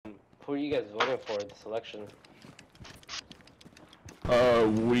who are you guys voting for this election?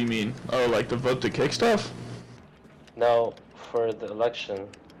 What do you mean? Oh, like the vote to kick stuff? No, for the election.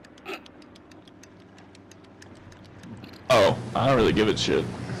 Oh, I don't really give a shit.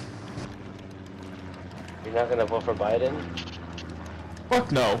 You're not gonna vote for Biden?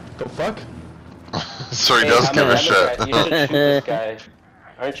 Fuck no. The fuck? So he Hey, does I'm give a Democrat. shit. You should shoot this guy.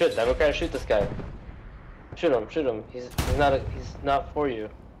 Aren't you a Democrat? Shoot this guy. Shoot him, shoot him. He's not for you.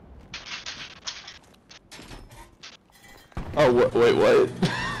 Oh, wait, what?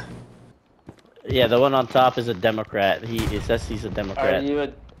 Yeah, the one on top is a Democrat. It says he's a Democrat. Are you a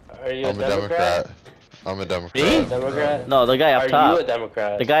I'm a Democrat. I'm a Democrat. Me? Democrat? No, the guy up top. Are you a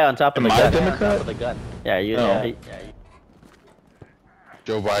Democrat? The guy on top of Am the I gun. a Democrat? The gun. Yeah, you. No. Yeah.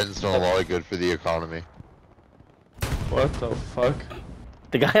 Joe Biden's doing a lot of good for the economy. What the fuck?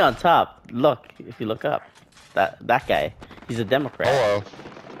 The guy on top. Look, if you look up, that guy. He's a Democrat. Hello.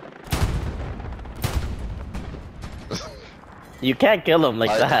 You can't kill him like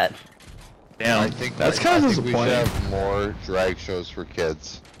that. Damn, I think that's kind of we disappointing. should have more drag shows for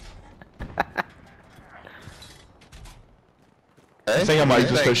kids. I think I might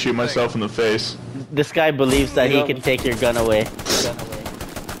just go shoot myself in the face. This guy believes that he can take your gun away.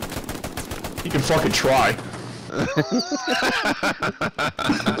 You can fucking try.